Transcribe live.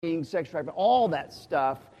sex trafficking, all that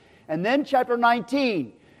stuff. And then chapter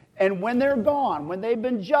 19, and when they're gone, when they've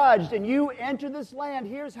been judged, and you enter this land,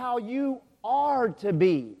 here's how you are to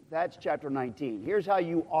be. That's chapter 19. Here's how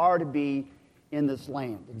you are to be in this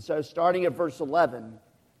land. And so starting at verse 11,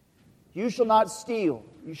 you shall not steal,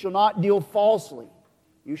 you shall not deal falsely,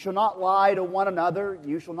 you shall not lie to one another,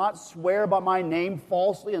 you shall not swear by my name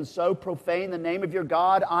falsely and so profane the name of your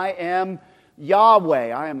God. I am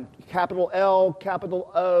Yahweh. I am capital L,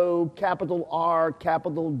 capital O, capital R,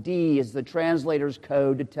 capital D is the translator's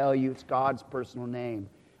code to tell you it's God's personal name.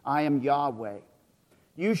 I am Yahweh.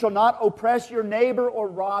 You shall not oppress your neighbor or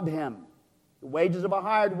rob him. The wages of a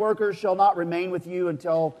hired worker shall not remain with you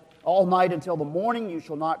until all night until the morning. You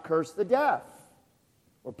shall not curse the deaf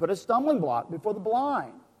or put a stumbling block before the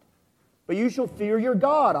blind. But you shall fear your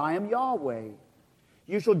God. I am Yahweh.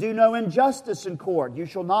 You shall do no injustice in court. You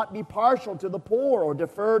shall not be partial to the poor or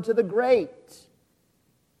defer to the great.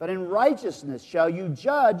 But in righteousness shall you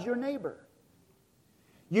judge your neighbor.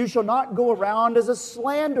 You shall not go around as a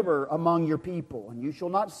slanderer among your people, and you shall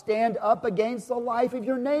not stand up against the life of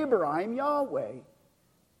your neighbor. I am Yahweh.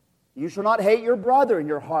 You shall not hate your brother in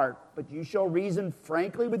your heart, but you shall reason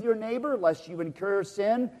frankly with your neighbor, lest you incur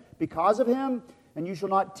sin because of him. And you shall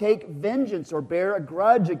not take vengeance or bear a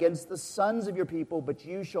grudge against the sons of your people, but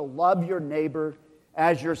you shall love your neighbor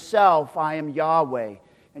as yourself. I am Yahweh.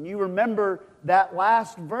 And you remember that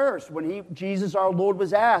last verse when Jesus our Lord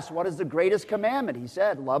was asked, what is the greatest commandment? He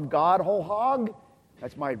said, love God whole hog.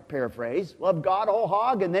 That's my paraphrase. Love God whole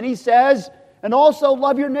hog. And then he says, and also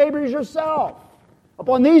love your neighbor as yourself.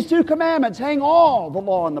 Upon these two commandments hang all the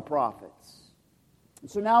law and the prophets.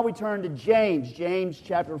 And so now we turn to James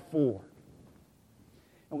chapter 4.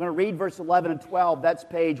 I'm going to read verse 11 and 12. That's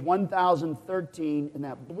page 1013 in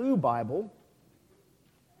that blue Bible.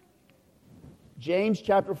 James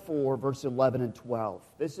chapter 4, verse 11 and 12.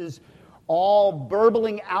 This is all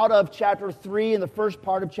burbling out of chapter 3 and the first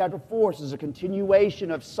part of chapter 4. This is a continuation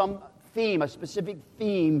of some theme, a specific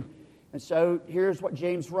theme. And so here's what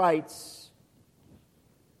James writes.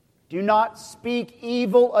 Do not speak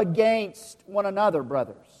evil against one another,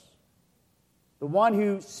 brothers. The one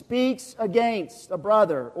who speaks against a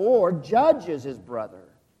brother or judges his brother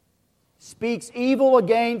speaks evil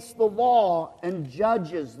against the law and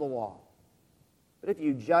judges the law. But if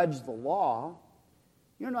you judge the law,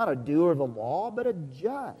 you're not a doer of the law, but a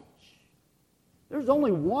judge. There's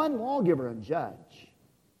only one lawgiver and judge,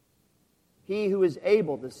 he who is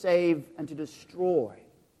able to save and to destroy.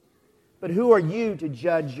 But who are you to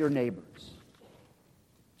judge your neighbors?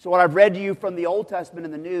 So what I've read to you from the Old Testament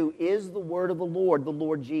and the New is the word of the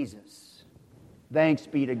Lord Jesus. Thanks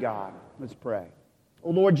be to God. Let's pray. O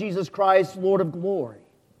Lord Jesus Christ, Lord of glory,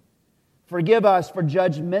 forgive us for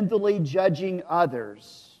judgmentally judging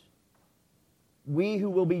others, we who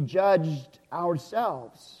will be judged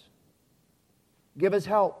ourselves. Give us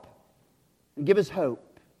help and give us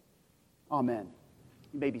hope. Amen.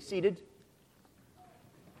 You may be seated.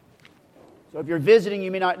 So if you're visiting,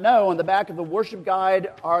 you may not know, on the back of the worship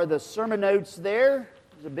guide are the sermon notes there.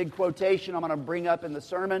 There's a big quotation I'm going to bring up in the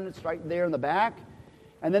sermon. It's right there in the back.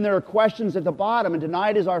 And then there are questions at the bottom. And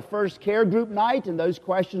tonight is our first care group night, and those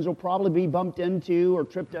questions will probably be bumped into or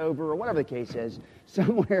tripped over or whatever the case is,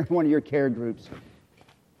 somewhere in one of your care groups.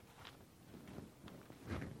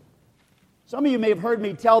 Some of you may have heard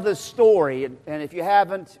me tell this story, and if you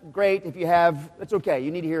haven't, great. If you have, it's okay.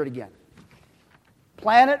 You need to hear it again.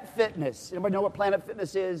 Planet Fitness. Anybody know what Planet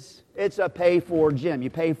Fitness is? It's a pay-for gym. You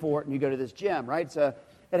pay for it and you go to this gym, right?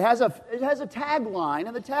 It has a tagline,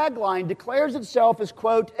 and the tagline declares itself as,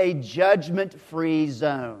 quote, a judgment-free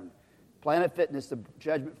zone. Planet Fitness, the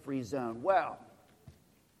judgment-free zone. Well,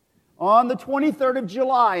 on the 23rd of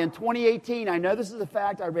July in 2018, I know this is a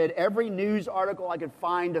fact, I read every news article I could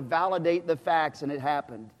find to validate the facts, and it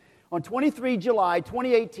happened. On 23 July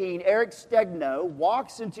 2018, Eric Stegno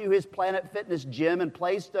walks into his Planet Fitness gym in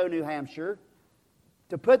Plaistow, New Hampshire,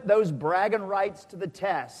 to put those bragging rights to the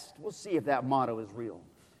test. We'll see if that motto is real.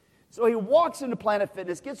 So he walks into Planet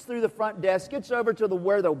Fitness, gets through the front desk, gets over to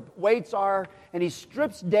where the weights are, and he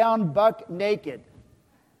strips down buck naked.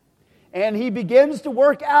 And he begins to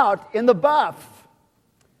work out in the buff.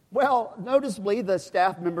 Well, noticeably, the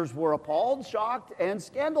staff members were appalled, shocked, and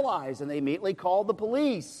scandalized, and they immediately called the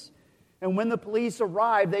police. And when the police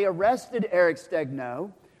arrived, they arrested Eric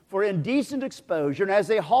Stegno for indecent exposure. And as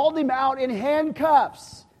they hauled him out in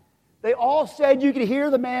handcuffs, they all said, you could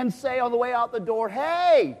hear the man say on the way out the door,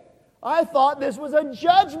 hey, I thought this was a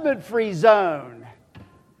judgment-free zone.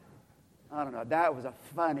 I don't know, that was a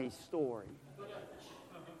funny story.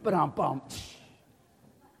 But I'm bumped.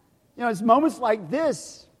 You know, it's moments like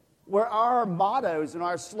this where our mottos and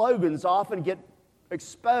our slogans often get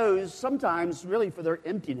exposed, sometimes really for their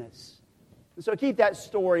emptiness. And so keep that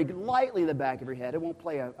story lightly in the back of your head. It won't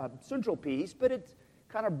play a central piece, but it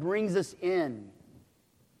kind of brings us in.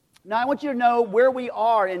 Now, I want you to know where we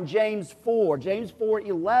are in James 4. James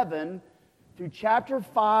 4:11 through chapter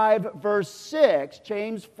 5, verse 6.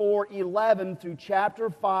 James 4:11 through chapter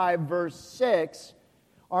 5, verse 6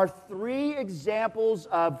 are three examples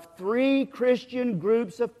of three Christian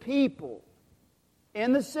groups of people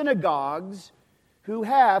in the synagogues who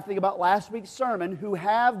have, think about last week's sermon, who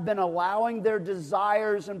have been allowing their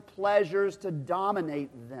desires and pleasures to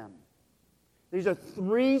dominate them. These are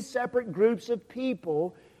three separate groups of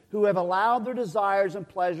people who have allowed their desires and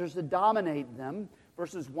pleasures to dominate them.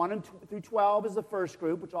 Verses 1 through 12 is the first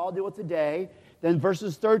group, which I'll deal with today. Then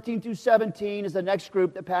verses 13 through 17 is the next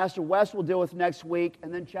group that Pastor West will deal with next week.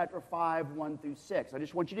 And then chapter 5, 1 through 6. I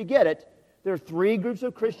just want you to get it. There are three groups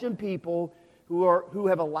of Christian people who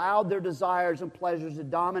have allowed their desires and pleasures to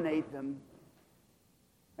dominate them.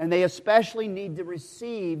 And they especially need to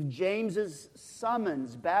receive James's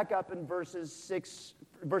summons back up in verse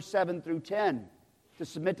 7 through 10. To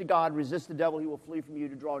submit to God, resist the devil, he will flee from you.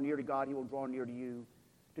 To draw near to God, he will draw near to you.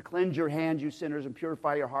 To cleanse your hands, you sinners, and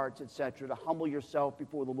purify your hearts, etc. To humble yourself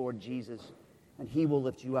before the Lord Jesus, and he will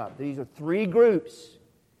lift you up. These are three groups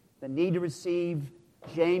that need to receive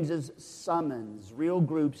James's summons, real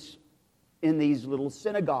groups in these little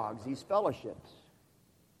synagogues, these fellowships.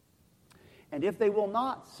 And if they will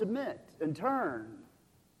not submit and turn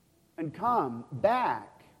and come back,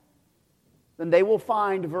 then they will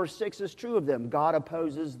find, verse 6 is true of them, God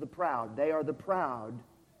opposes the proud. They are the proud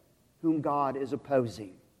whom God is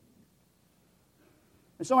opposing.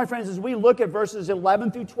 And so, my friends, as we look at verses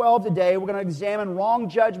 11 through 12 today, we're going to examine wrong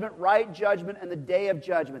judgment, right judgment, and the day of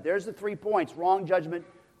judgment. There's the 3 points, wrong judgment,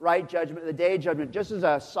 right judgment, and the day of judgment. Just as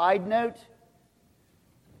a side note,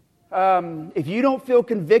 if you don't feel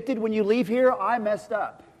convicted when you leave here, I messed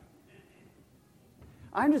up.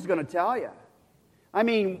 I'm just going to tell you. I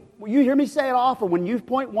mean, you hear me say it often. When you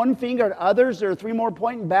point one finger at others, there are 3 more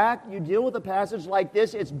pointing back. You deal with a passage like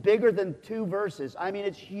this, it's bigger than 2 verses. I mean,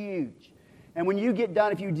 it's huge. And when you get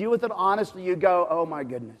done, if you deal with it honestly, you go, oh my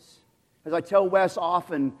goodness. As I tell Wes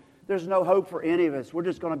often, there's no hope for any of us. We're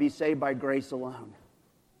just going to be saved by grace alone.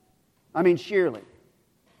 I mean, surely.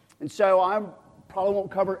 And so I probably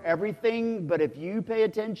won't cover everything, but if you pay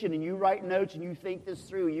attention and you write notes and you think this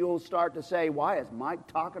through, you'll start to say, why is Mike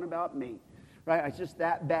talking about me? Right? It's just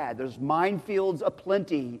that bad. There's minefields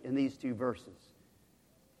aplenty in these 2 verses.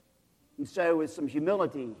 And so with some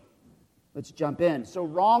humility, let's jump in. So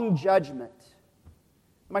wrong judgment.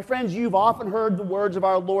 My friends, you've often heard the words of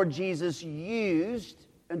our Lord Jesus used,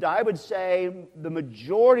 and I would say the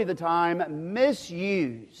majority of the time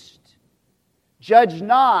misused. Judge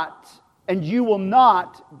not, and you will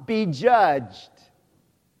not be judged.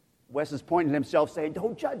 Wes is pointing at himself saying,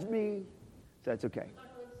 don't judge me. So that's okay.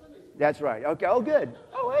 That's right. Okay. Oh, good.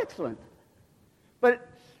 Oh, excellent. But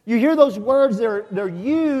you hear those words, they're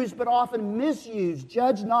used, but often misused.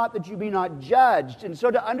 Judge not that you be not judged. And so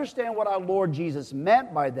to understand what our Lord Jesus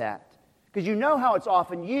meant by that, because you know how it's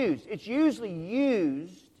often used. It's usually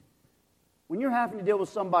used when you're having to deal with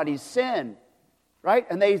somebody's sin, right?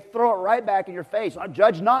 And they throw it right back in your face.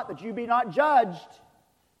 Judge not that you be not judged,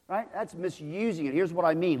 right? That's misusing it. Here's what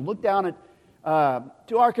I mean. Look down at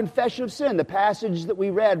to our confession of sin, the passage that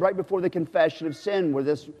we read right before the confession of sin, where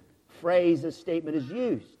this phrase, this statement is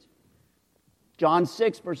used. John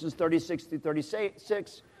 6, verses 36 through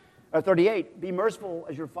 38. Be merciful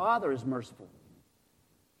as your Father is merciful.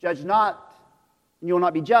 Judge not, and you will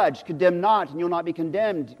not be judged. Condemn not, and you will not be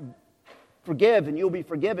condemned. Forgive, and you will be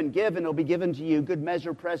forgiven. Give, and it will be given to you. Good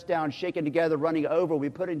measure, pressed down, shaken together, running over, will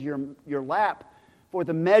be put into your lap. For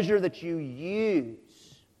the measure that you use,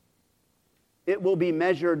 it will be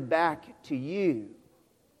measured back to you.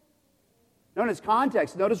 Notice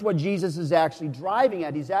context. Notice what Jesus is actually driving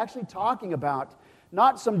at. He's actually talking about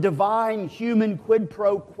not some divine human quid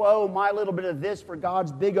pro quo, my little bit of this for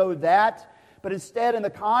God's big O that, but instead in the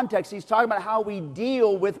context, he's talking about how we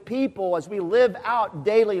deal with people as we live out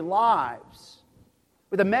daily lives.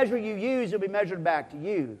 With the measure you use, it'll be measured back to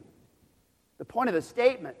you. The point of the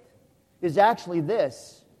statement is actually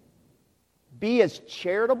this: be as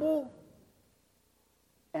charitable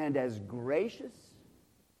and as gracious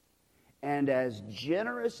and as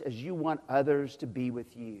generous as you want others to be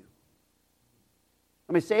with you.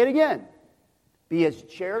 Let me say it again. Be as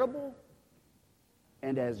charitable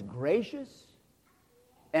and as gracious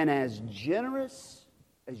and as generous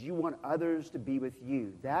as you want others to be with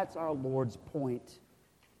you. That's our Lord's point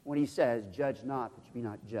when he says, judge not that you be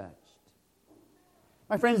not judged.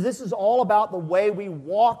 My friends, this is all about the way we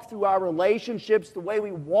walk through our relationships, the way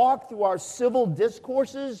we walk through our civil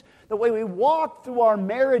discourses, the way we walk through our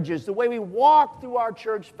marriages, the way we walk through our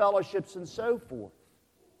church fellowships, and so forth.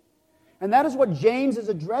 And that is what James is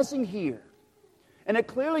addressing here. And it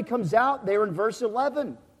clearly comes out there in verse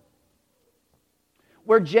 11,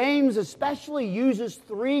 where James especially uses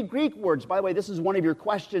 3 Greek words. By the way, this is one of your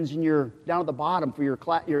questions down at the bottom for your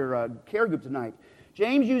care group tonight.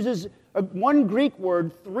 James uses one Greek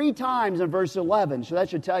word 3 times in verse 11, so that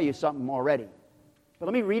should tell you something already. But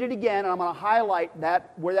let me read it again, and I'm going to highlight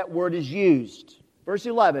that where that word is used. Verse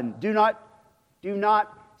 11, do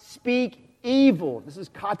not speak evil. This is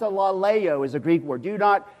katalaleo is a Greek word. Do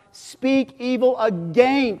not speak evil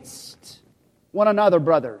against one another,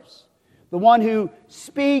 brothers. The one who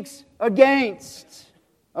speaks against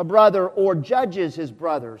a brother or judges his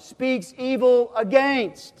brother speaks evil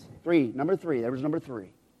against. Number 3. There was number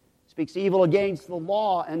 3. Speaks evil against the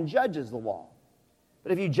law and judges the law.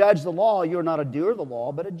 But if you judge the law, you're not a doer of the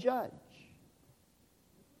law, but a judge.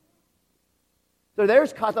 So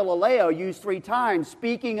there's katalaleo used 3 times.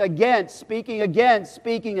 Speaking against, speaking against,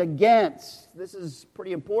 speaking against. This is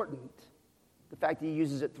pretty important, the fact that he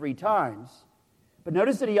uses it 3 times. But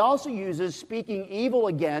notice that he also uses speaking evil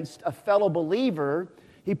against a fellow believer.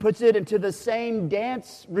 He puts it into the same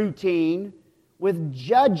dance routine with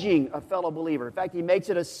judging a fellow believer. In fact, he makes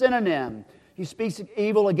it a synonym. He speaks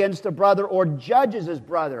evil against a brother or judges his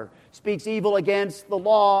brother. Speaks evil against the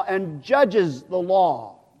law and judges the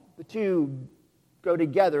law. The two go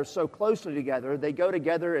together so closely together, they go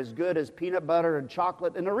together as good as peanut butter and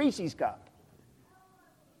chocolate in a Reese's cup.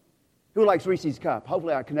 Who likes Reese's cup?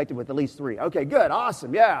 Hopefully I connected with at least 3. Okay, good,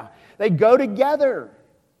 awesome, yeah. They go together.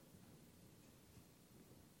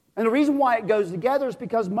 And the reason why it goes together is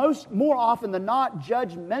because more often than not,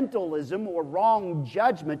 judgmentalism or wrong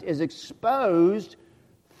judgment is exposed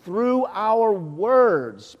through our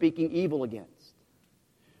words, speaking evil against.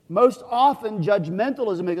 Most often,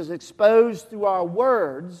 judgmentalism is exposed through our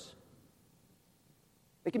words.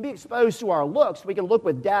 It can be exposed through our looks. We can look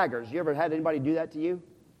with daggers. You ever had anybody do that to you?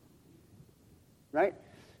 Right?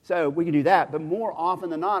 So we can do that. But more often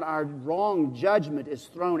than not, our wrong judgment is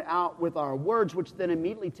thrown out with our words, which then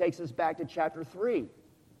immediately takes us back to chapter 3.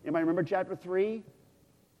 Anybody remember chapter 3?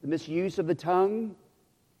 The misuse of the tongue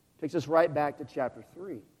takes us right back to chapter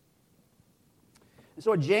 3. And so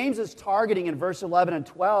what James is targeting in verse 11 and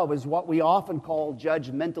 12 is what we often call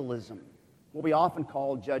judgmentalism.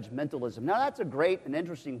 Now that's a great and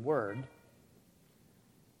interesting word.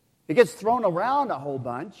 It gets thrown around a whole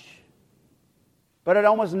bunch, but it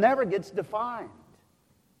almost never gets defined.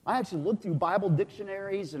 I actually looked through Bible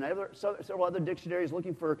dictionaries and several other dictionaries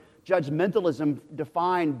looking for judgmentalism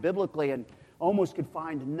defined biblically and almost could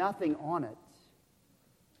find nothing on it.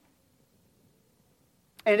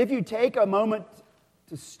 And if you take a moment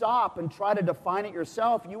to stop and try to define it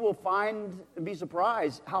yourself, you will find and be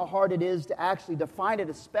surprised how hard it is to actually define it,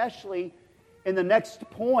 especially in the next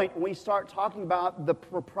point when we start talking about the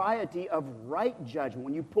propriety of right judgment.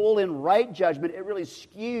 When you pull in right judgment, it really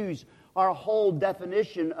skews our whole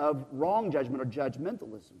definition of wrong judgment or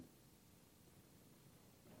judgmentalism.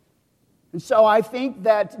 And so I think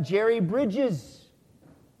that Jerry Bridges,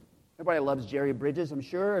 everybody loves Jerry Bridges, I'm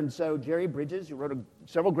sure, and so Jerry Bridges, who wrote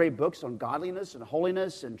several great books on godliness and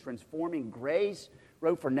holiness and transforming grace,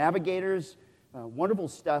 wrote for Navigators, wonderful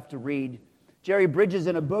stuff to read. Jerry Bridges,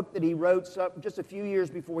 in a book that he wrote just a few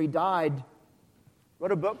years before he died,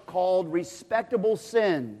 wrote a book called Respectable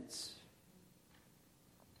Sins.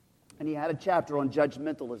 And he had a chapter on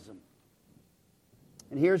judgmentalism.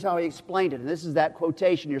 And here's how he explained it. And this is that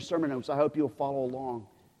quotation in your sermon notes. I hope you'll follow along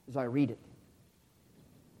as I read it.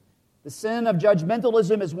 The sin of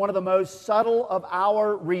judgmentalism is one of the most subtle of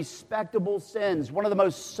our respectable sins. One of the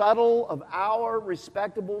most subtle of our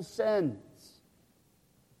respectable sins.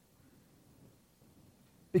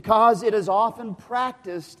 Because it is often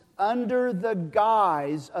practiced under the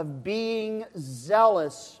guise of being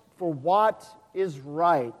zealous for what is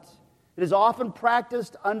right. It is often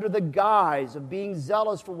practiced under the guise of being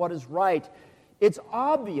zealous for what is right. It's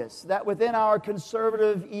obvious that within our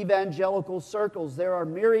conservative evangelical circles, there are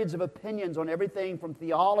myriads of opinions on everything from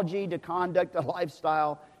theology to conduct to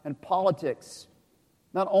lifestyle and politics.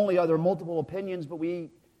 Not only are there multiple opinions, but we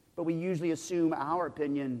usually assume our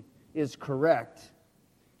opinion is correct.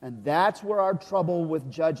 And that's where our trouble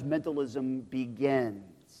with judgmentalism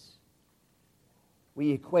begins.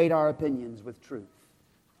 We equate our opinions with truth.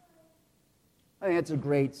 I think that's a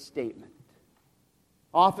great statement.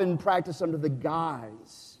 Often practiced under the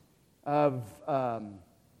guise of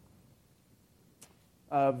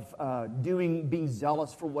being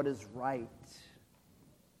zealous for what is right.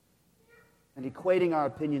 and equating our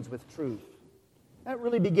opinions with truth. That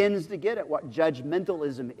really begins to get at what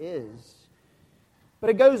judgmentalism is. But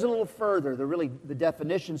it goes a little further, the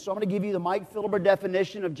definition. So I'm going to give you the Mike Philibert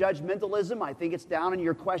definition of judgmentalism. I think it's down in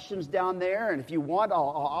your questions down there. And if you want, I'll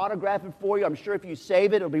autograph it for you. I'm sure if you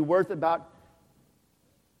save it, it'll be worth about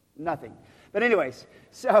nothing. But anyways,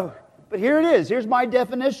 but here it is. Here's my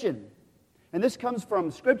definition. And this comes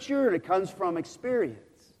from Scripture and it comes from experience.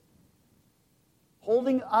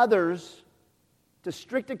 Holding others to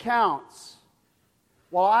strict accounts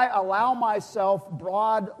while I allow myself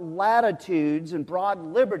broad latitudes and broad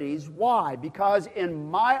liberties. Why? Because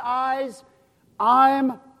in my eyes,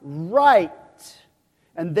 I'm right.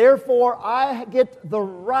 And therefore, I get the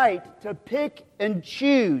right to pick and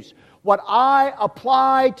choose what I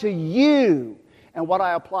apply to you and what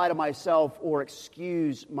I apply to myself or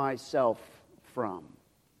excuse myself from.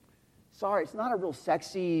 Sorry, it's not a real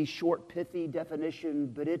sexy, short, pithy definition,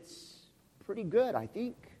 but it's pretty good, I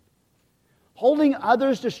think. Holding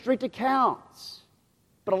others to strict accounts,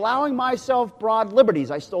 but allowing myself broad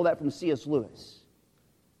liberties. I stole that from C.S. Lewis.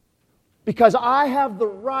 Because I have the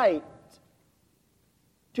right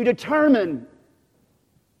to determine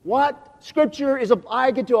what Scripture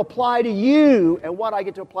I get to apply to you and what I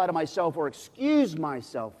get to apply to myself or excuse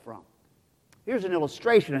myself from. Here's an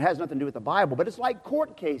illustration. It has nothing to do with the Bible, but it's like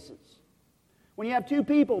court cases. When you have two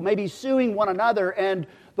people maybe suing one another and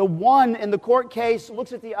the one in the court case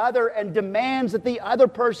looks at the other and demands that the other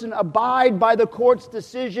person abide by the court's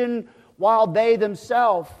decision while they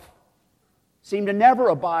themselves seem to never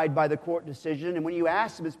abide by the court decision. And when you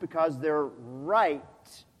ask them, it's because they're right.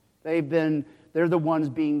 They're the ones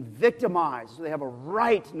being victimized. So they have a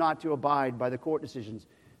right not to abide by the court decisions.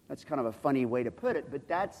 That's kind of a funny way to put it, but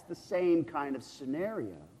that's the same kind of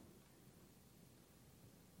scenario.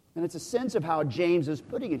 And it's a sense of how James is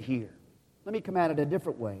putting it here. Let me come at it a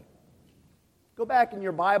different way. Go back in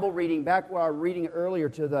your Bible reading, back where I was reading earlier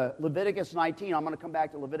to the Leviticus 19. I'm going to come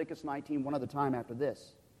back to Leviticus 19 one other time after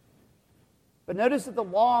this. But notice that the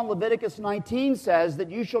law in Leviticus 19 says that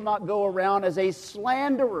you shall not go around as a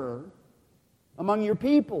slanderer among your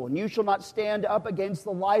people, and you shall not stand up against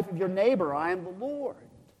the life of your neighbor. I am the Lord.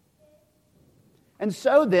 And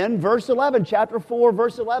so then, verse 11, chapter 4,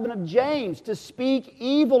 verse 11 of James, to speak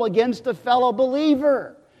evil against a fellow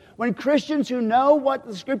believer. When Christians who know what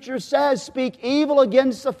the Scripture says speak evil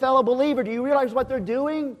against a fellow believer, do you realize what they're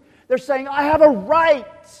doing? They're saying, I have a right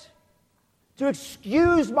to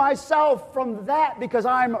excuse myself from that because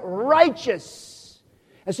I'm righteous.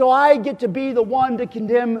 And so I get to be the one to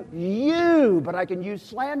condemn you, but I can use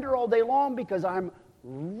slander all day long because I'm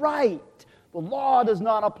right. The law does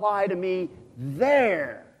not apply to me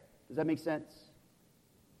there. Does that make sense?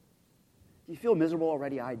 Do you feel miserable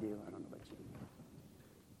already? I do. I don't know about you.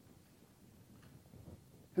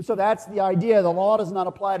 And so that's the idea. The law does not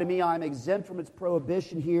apply to me. I'm exempt from its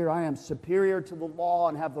prohibition here. I am superior to the law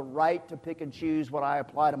and have the right to pick and choose what I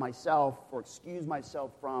apply to myself or excuse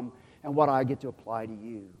myself from and what I get to apply to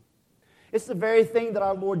you. It's the very thing that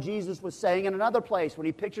our Lord Jesus was saying in another place when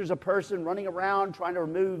he pictures a person running around trying to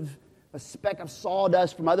remove a speck of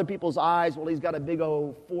sawdust from other people's eyes. Well, he's got a big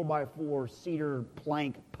old 4x4 cedar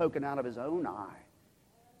plank poking out of his own eye.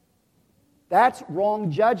 That's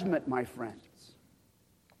wrong judgment, my friends.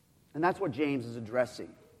 And that's what James is addressing.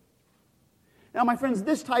 Now, my friends,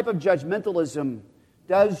 this type of judgmentalism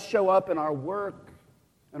does show up in our work,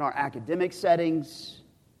 in our academic settings.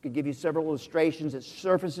 I could give you several illustrations. It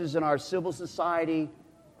surfaces in our civil society.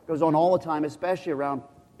 It goes on all the time, especially around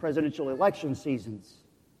presidential election seasons.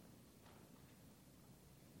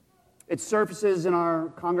 It surfaces in our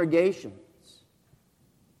congregations.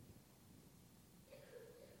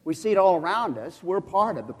 We see it all around us. We're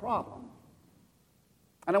part of the problem.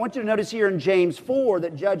 And I want you to notice here in James 4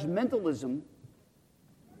 that judgmentalism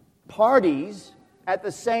parties at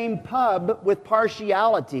the same pub with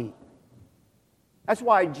partiality. That's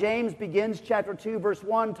why James begins chapter 2, verse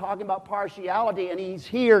 1, talking about partiality, and he's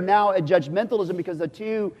here now at judgmentalism because the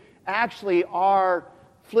two actually are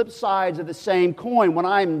flip sides of the same coin. When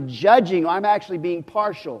I'm judging, I'm actually being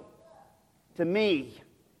partial to me.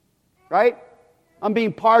 Right? I'm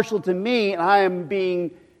being partial to me, and I'm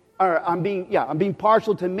being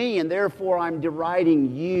partial to me, and therefore I'm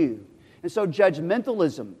deriding you. And so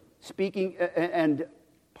judgmentalism, speaking and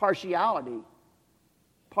partiality,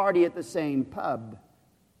 party at the same pub.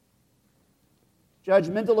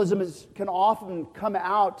 Judgmentalism can often come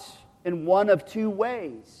out in one of two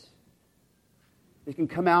ways. It can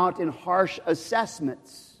come out in harsh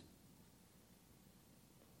assessments.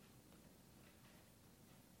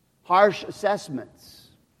 Harsh assessments.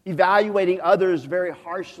 Evaluating others very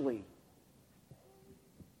harshly.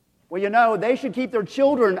 Well, they should keep their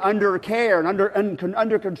children under care and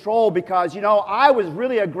under control because, I was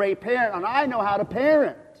really a great parent and I know how to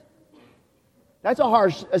parent. That's a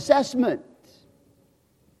harsh assessment.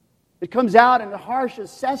 It comes out in harsh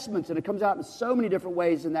assessments, and it comes out in so many different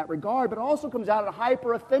ways in that regard, but it also comes out in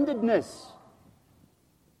hyper-offendedness.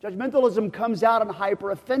 Judgmentalism comes out in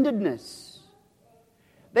hyper-offendedness.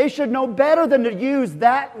 They should know better than to use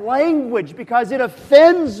that language because it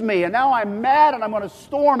offends me, and now I'm mad and I'm going to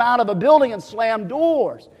storm out of a building and slam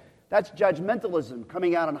doors. That's judgmentalism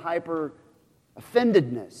coming out in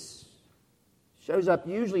hyper-offendedness. Shows up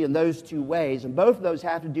usually in those two ways, and both of those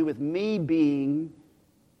have to do with me being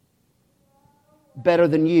better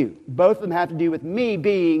than you. Both of them have to do with me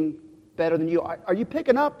being better than you. Are you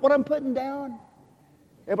picking up what I'm putting down?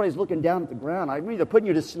 Everybody's looking down at the ground. I'm either putting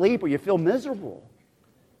you to sleep or you feel miserable.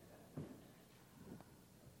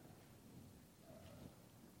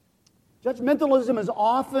 Judgmentalism is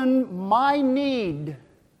often my need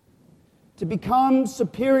to become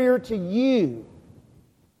superior to you,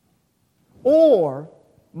 or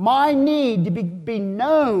my need to be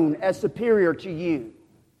known as superior to you.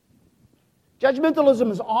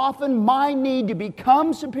 Judgmentalism is often my need to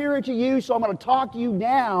become superior to you, so I'm going to talk you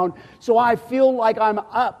down so I feel like I'm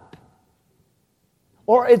up.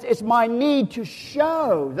 Or it's my need to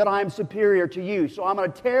show that I'm superior to you, so I'm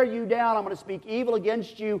going to tear you down, I'm going to speak evil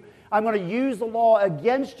against you, I'm going to use the law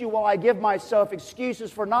against you while I give myself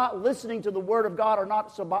excuses for not listening to the Word of God or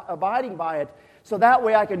not abiding by it, so that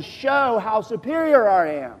way I can show how superior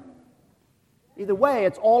I am. Either way,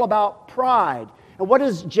 it's all about pride. And what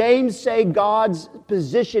does James say God's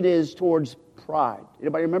position is towards pride?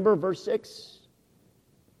 Anybody remember verse 6?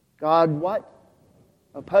 God what?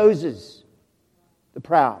 Opposes the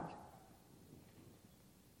proud.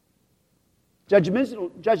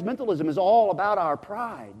 Judgmentalism is all about our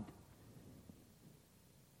pride.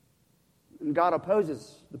 And God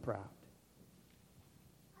opposes the proud.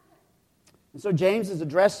 And so James is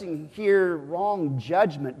addressing here wrong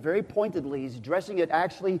judgment very pointedly. He's addressing it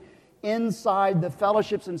actually inside the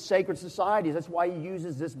fellowships and sacred societies. That's why he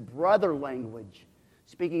uses this brother language.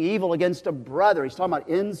 Speaking evil against a brother. He's talking about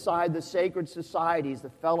inside the sacred societies, the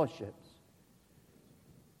fellowships.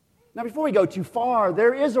 Now, before we go too far,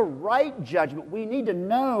 there is a right judgment. We need to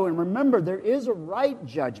know and remember there is a right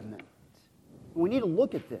judgment. We need to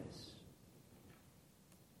look at this.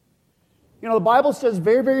 The Bible says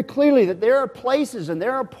very, very clearly that there are places and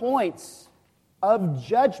there are points of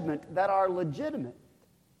judgment that are legitimate.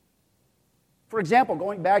 For example,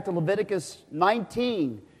 going back to Leviticus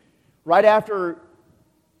 19, right after,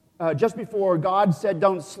 just before God said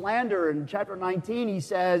don't slander, in chapter 19 he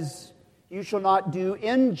says, you shall not do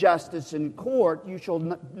injustice in court, you shall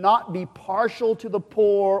not be partial to the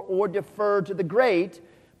poor or defer to the great,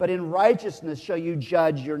 but in righteousness shall you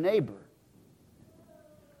judge your neighbor.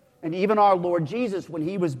 And even our Lord Jesus, when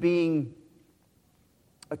he was being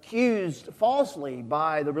accused falsely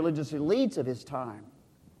by the religious elites of his time,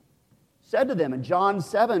 said to them in John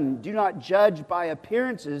 7, do not judge by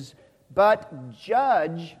appearances, but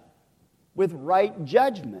judge with right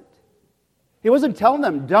judgment. He wasn't telling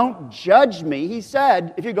them, don't judge me. He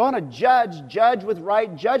said, if you're going to judge, judge with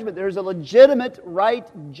right judgment. There's a legitimate right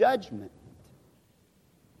judgment.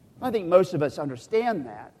 I think most of us understand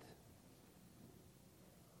that.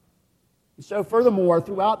 So furthermore,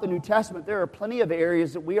 throughout the New Testament, there are plenty of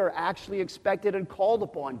areas that we are actually expected and called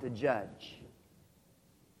upon to judge.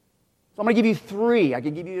 So I'm going to give you three. I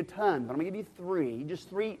could give you a ton, but I'm going to give you three. Just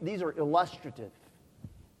three. These are illustrative.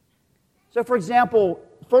 So for example,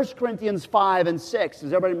 1 Corinthians 5 and 6.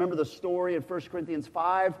 Does everybody remember the story of 1 Corinthians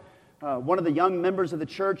 5? One of the young members of the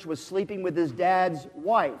church was sleeping with his dad's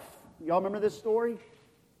wife. Y'all remember this story?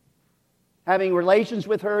 Having relations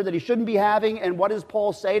with her that he shouldn't be having. And what does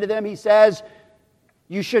Paul say to them? He says,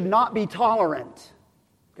 you should not be tolerant.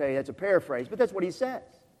 Okay, that's a paraphrase, but that's what he says.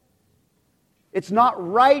 It's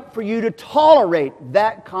not right for you to tolerate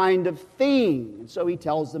that kind of thing. And so he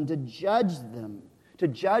tells them, to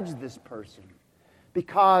judge this person.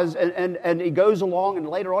 Because, and he goes along and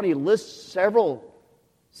later on he lists several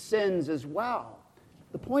sins as well.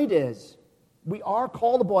 The point is, we are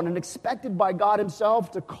called upon and expected by God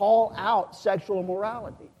himself to call out sexual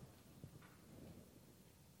immorality.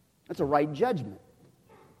 That's a right judgment.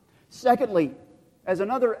 Secondly, as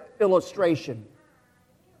another illustration,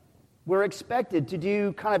 we're expected to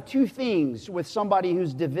do kind of two things with somebody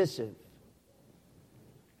who's divisive.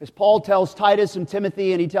 As Paul tells Titus and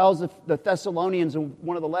Timothy, and he tells the Thessalonians in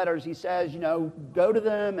one of the letters, he says, go to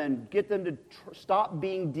them and get them to stop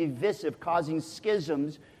being divisive, causing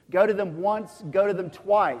schisms. Go to them once, go to them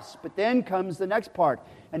twice. But then comes the next part.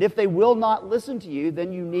 And if they will not listen to you,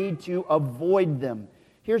 then you need to avoid them.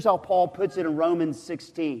 Here's how Paul puts it in Romans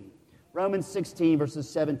 16. Romans 16, verses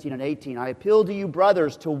 17 and 18. I appeal to you,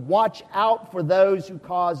 brothers, to watch out for those who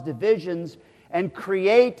cause divisions and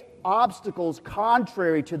create obstacles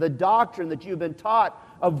contrary to the doctrine that you've been taught.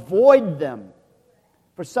 Avoid them.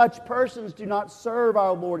 For such persons do not serve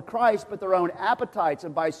our Lord Christ, but their own appetites,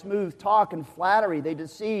 and by smooth talk and flattery they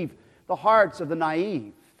deceive the hearts of the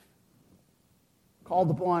naive.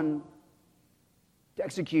 Called upon to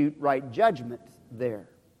execute right judgment there.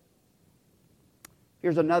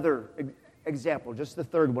 Here's another example, just the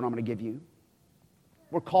third one I'm going to give you.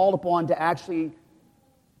 We're called upon to actually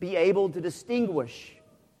be able to distinguish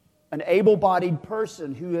an able-bodied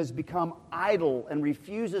person who has become idle and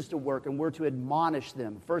refuses to work, and we're to admonish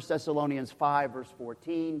them. 1 Thessalonians 5, verse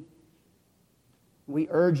 14. We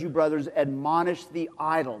urge you, brothers, admonish the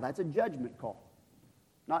idle. That's a judgment call.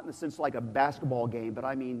 Not in the sense like a basketball game, but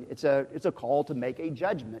I mean it's a call to make a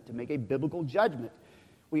judgment, to make a biblical judgment.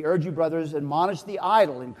 We urge you, brothers, admonish the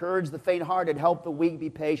idle, encourage the faint-hearted, help the weak, be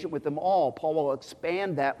patient with them all. Paul will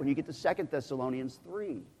expand that when you get to 2 Thessalonians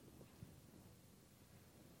 3.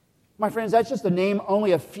 My friends, that's just to name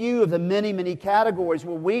only a few of the many, many categories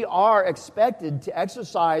where we are expected to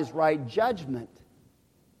exercise right judgment.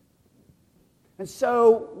 And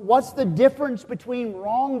so, what's the difference between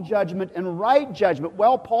wrong judgment and right judgment?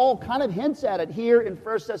 Well, Paul kind of hints at it here in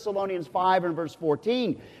 1 Thessalonians 5 and verse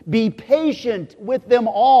 14. Be patient with them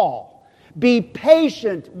all. Be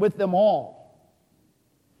patient with them all.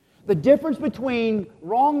 The difference between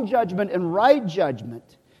wrong judgment and right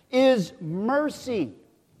judgment is mercy.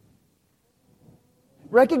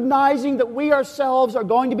 Recognizing that we ourselves are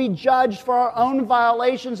going to be judged for our own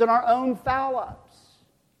violations and our own foul-ups.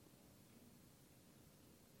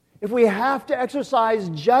 If we have to exercise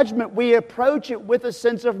judgment, we approach it with a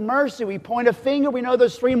sense of mercy. We point a finger, we know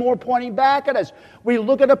there's three more pointing back at us. We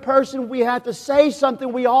look at a person, we have to say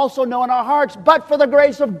something we also know in our hearts, but for the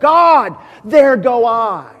grace of God, there go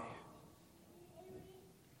I.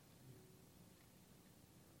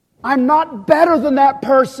 I'm not better than that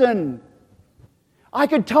person. I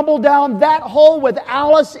could tumble down that hole with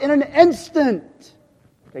Alice in an instant.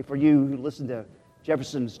 Okay, for you who listen to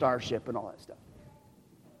Jefferson Starship and all that stuff.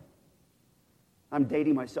 I'm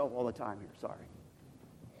dating myself all the time here, sorry.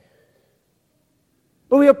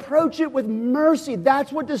 But we approach it with mercy.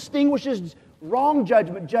 That's what distinguishes wrong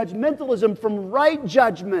judgment, judgmentalism, from right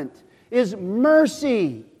judgment, is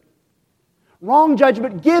mercy. Wrong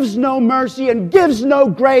judgment gives no mercy and gives no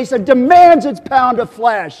grace and demands its pound of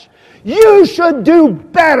flesh. You should do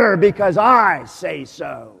better because I say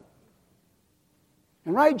so.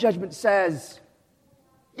 And right judgment says,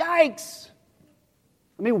 yikes!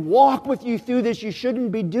 Let me walk with you through this. You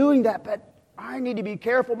shouldn't be doing that, but I need to be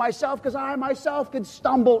careful myself because I myself could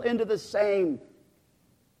stumble into the same.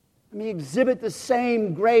 Let me exhibit the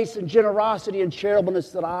same grace and generosity and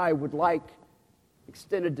charitableness that I would like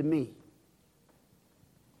extended to me.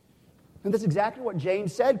 And that's exactly what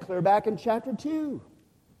James said clear back in chapter 2.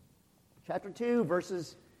 Chapter 2,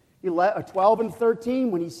 verses 12 and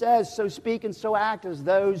 13, when he says, so speak and so act as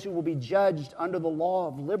those who will be judged under the law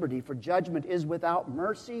of liberty, for judgment is without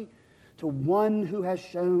mercy to one who has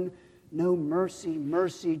shown no mercy.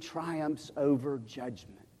 Mercy triumphs over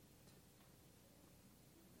judgment.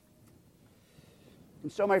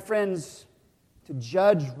 And so, my friends, to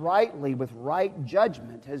judge rightly with right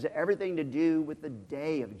judgment has everything to do with the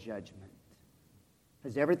day of judgment.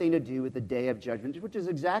 Has everything to do with the day of judgment, which is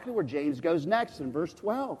exactly where James goes next in verse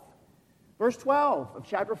 12. Verse 12 of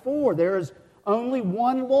chapter 4, there is only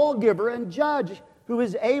one lawgiver and judge who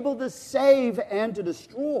is able to save and to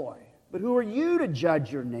destroy. But who are you to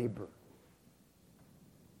judge your neighbor?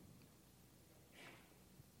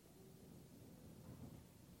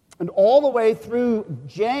 And all the way through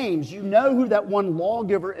James, you know who that one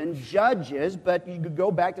lawgiver and judge is, but you could go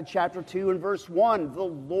back to chapter 2 and verse 1. The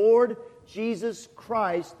Lord Jesus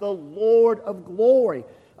Christ, the Lord of glory.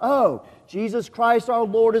 Oh, Jesus Christ our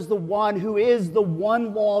Lord is the one who is the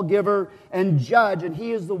one lawgiver and judge, and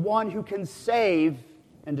He is the one who can save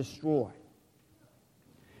and destroy.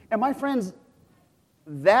 And my friends,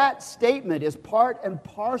 that statement is part and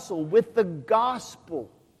parcel with the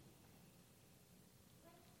gospel.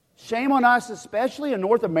 Shame on us, especially in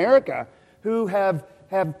North America, who have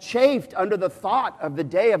chafed under the thought of the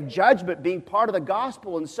day of judgment being part of the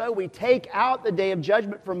gospel, and so we take out the day of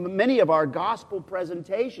judgment from many of our gospel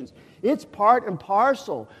presentations. It's part and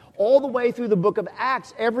parcel. All the way through the book of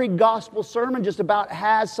Acts, every gospel sermon just about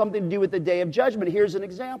has something to do with the day of judgment. Here's an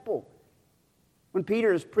example. When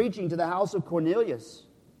Peter is preaching to the house of Cornelius,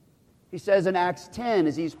 he says in Acts 10,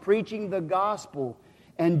 as he's preaching the gospel,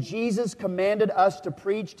 And Jesus commanded us to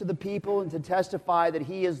preach to the people and to testify that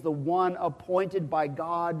He is the one appointed by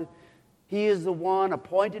God. He is the one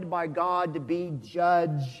appointed by God to be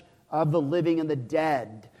judge of the living and the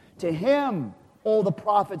dead. To Him, all the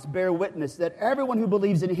prophets bear witness that everyone who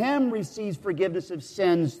believes in Him receives forgiveness of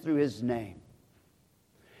sins through His name.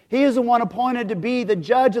 He is the one appointed to be the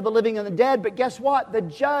judge of the living and the dead. But guess what? The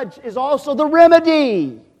judge is also the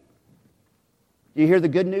remedy. Do you hear the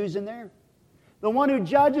good news in there? The one who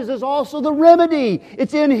judges is also the remedy.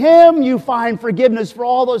 It's in Him you find forgiveness for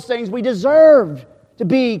all those things we deserved to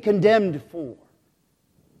be condemned for.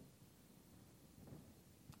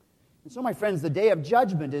 And so, my friends, the day of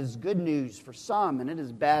judgment is good news for some, and it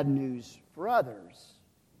is bad news for others.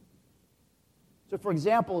 So, for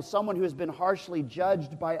example, someone who has been harshly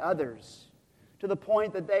judged by others to the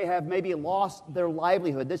point that they have maybe lost their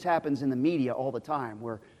livelihood. This happens in the media all the time,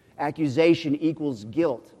 where accusation equals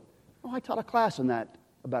guilt. Oh, I taught a class on that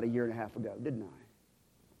about a year and a half ago, didn't I?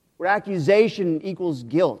 Where accusation equals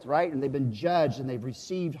guilt, right? And they've been judged and they've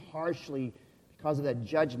received harshly because of that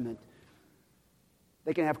judgment.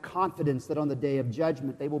 They can have confidence that on the day of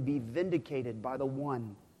judgment they will be vindicated by the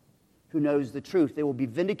one who knows the truth. They will be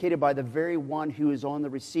vindicated by the very one who was on the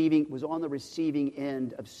receiving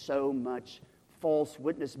end of so much false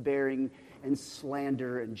witness bearing and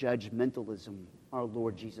slander and judgmentalism, our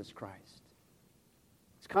Lord Jesus Christ.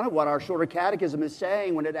 It's kind of what our shorter catechism is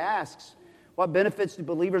saying when it asks, what benefits do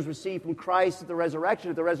believers receive from Christ at the resurrection?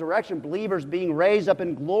 At the resurrection, believers being raised up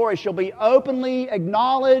in glory shall be openly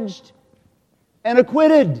acknowledged and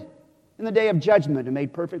acquitted in the day of judgment and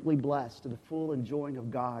made perfectly blessed to the full enjoying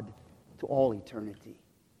of God to all eternity.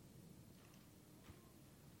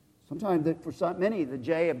 Sometimes, for many, the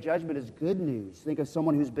day of judgment is good news. Think of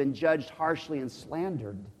someone who's been judged harshly and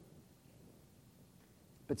slandered.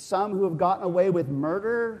 But some who have gotten away with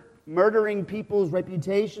murdering people's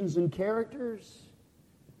reputations and characters,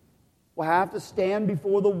 will have to stand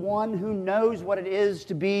before the one who knows what it is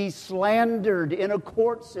to be slandered in a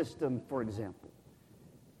court system, for example.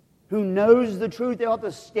 Who knows the truth, they'll have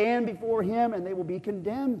to stand before Him and they will be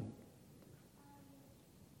condemned.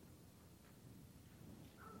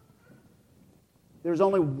 There's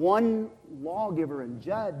only one lawgiver and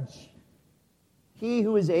judge. He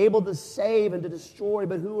who is able to save and to destroy,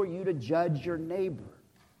 but who are you to judge your neighbor?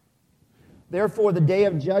 Therefore, the day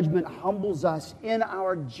of judgment humbles us in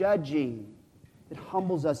our judging. It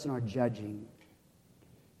humbles us in our judging.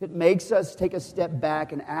 It makes us take a step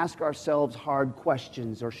back and ask ourselves hard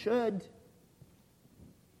questions, or should.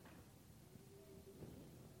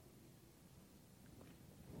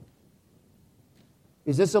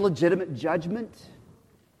 Is this a legitimate judgment?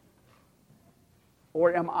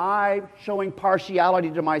 Or am I showing partiality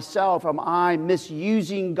to myself? Am I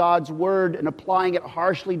misusing God's word and applying it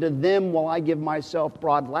harshly to them while I give myself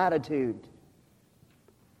broad latitude?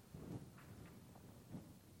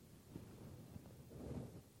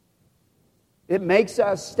 It makes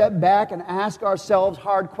us step back and ask ourselves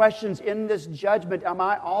hard questions in this judgment. Am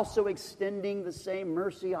I also extending the same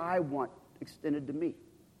mercy I want extended to me?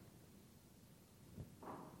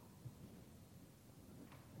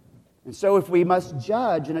 And so if we must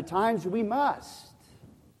judge, and at times we must,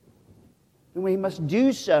 then we must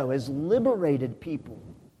do so as liberated people,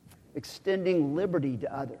 extending liberty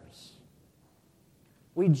to others.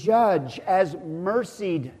 We judge as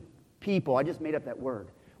mercied people. I just made up that word.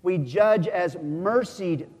 We judge as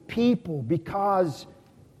mercied people because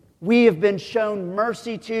we have been shown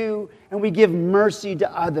mercy to, and we give mercy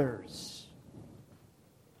to others.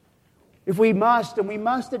 If we must, and we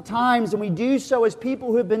must at times, and we do so as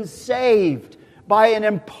people who have been saved by an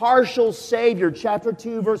impartial Savior. Chapter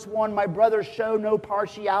 2, verse 1, my brothers, show no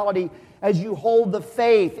partiality as you hold the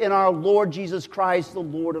faith in our Lord Jesus Christ, the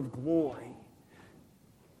Lord of glory.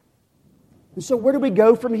 And so where do we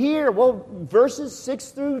go from here? Well, verses 6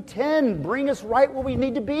 through 10 bring us right where we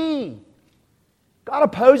need to be. God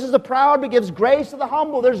opposes the proud but gives grace to the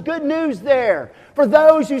humble. There's good news there. For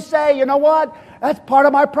those who say, you know what? That's part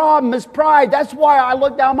of my problem is pride. That's why I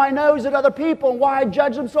look down my nose at other people and why I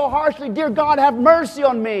judge them so harshly. Dear God, have mercy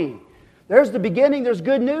on me. There's the beginning. There's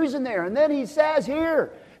good news in there. And then he says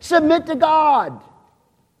here, submit to God.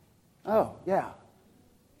 Oh, yeah.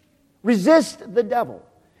 Resist the devil.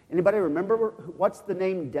 Anybody remember what's the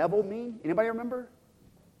name devil mean? Anybody remember?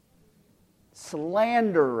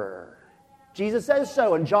 Slanderer. Jesus says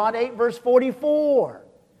so in John 8, verse 44.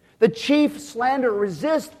 The chief slanderer,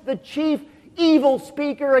 resist the chief evil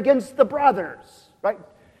speaker against the brothers. Right?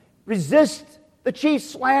 Resist the chief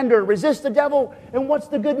slanderer, resist the devil, and what's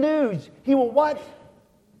the good news? He will what?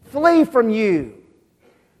 Flee from you.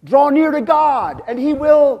 Draw near to God, and He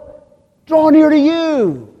will Draw near to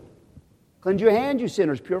you. Cleanse your hands, you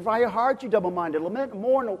sinners. Purify your hearts, you double-minded. Lament,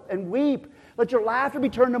 mourn, and weep. Let your laughter be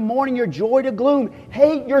turned to mourning, your joy to gloom.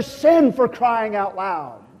 Hate your sin for crying out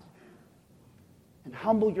loud. And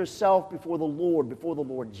humble yourself before the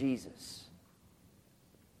Lord Jesus.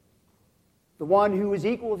 The one who is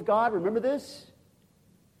equal with God, remember this?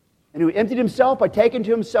 And who emptied himself by taking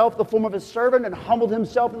to himself the form of a servant and humbled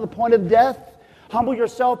himself to the point of death. Humble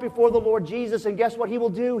yourself before the Lord Jesus, and guess what He will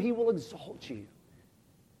do? He will exalt you.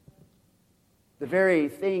 The very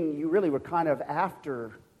thing you really were kind of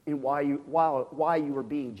after in why you were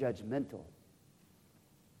being judgmental.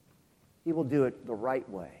 He will do it the right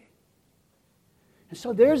way. And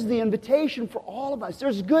so there's the invitation for all of us.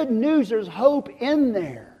 There's good news. There's hope in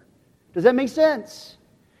there. Does that make sense?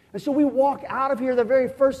 And so we walk out of here, the very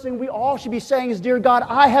first thing we all should be saying is, Dear God,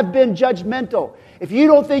 I have been judgmental. If you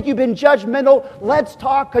don't think you've been judgmental, let's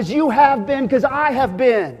talk, because you have been, because I have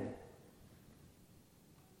been.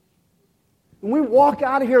 When we walk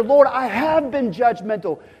out of here, Lord, I have been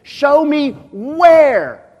judgmental. Show me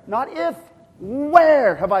where, not if,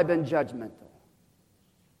 where have I been judgmental?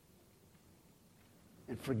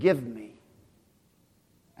 And forgive me.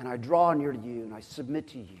 And I draw near to you and I submit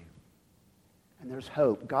to you. And there's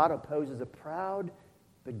hope. God opposes the proud,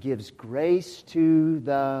 but gives grace to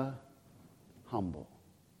the humble.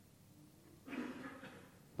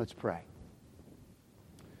 Let's pray.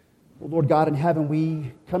 Well, Lord God in heaven,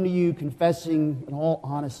 we come to you confessing in all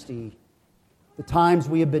honesty the times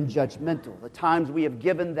we have been judgmental, the times we have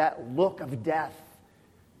given that look of death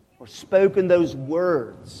or spoken those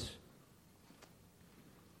words.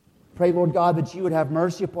 Pray, Lord God, that you would have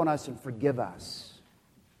mercy upon us and forgive us.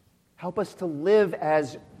 Help us to live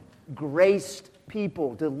as graced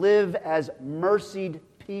people, to live as mercied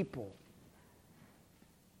people,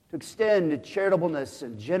 to extend charitableness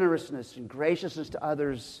and generousness and graciousness to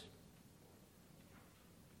others.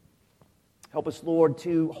 Help us, Lord,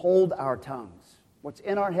 to hold our tongues. What's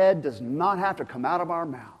in our head does not have to come out of our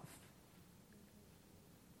mouth.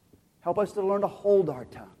 Help us to learn to hold our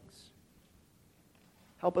tongues.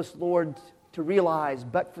 Help us, Lord, to realize,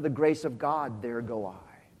 but for the grace of God, there go I.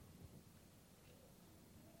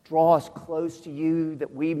 Draw us close to you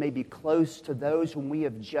that we may be close to those whom we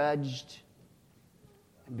have judged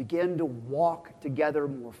and begin to walk together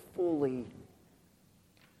more fully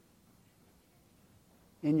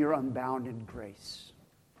in your unbounded grace.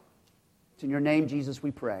 It's in your name, Jesus,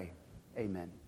 we pray. Amen.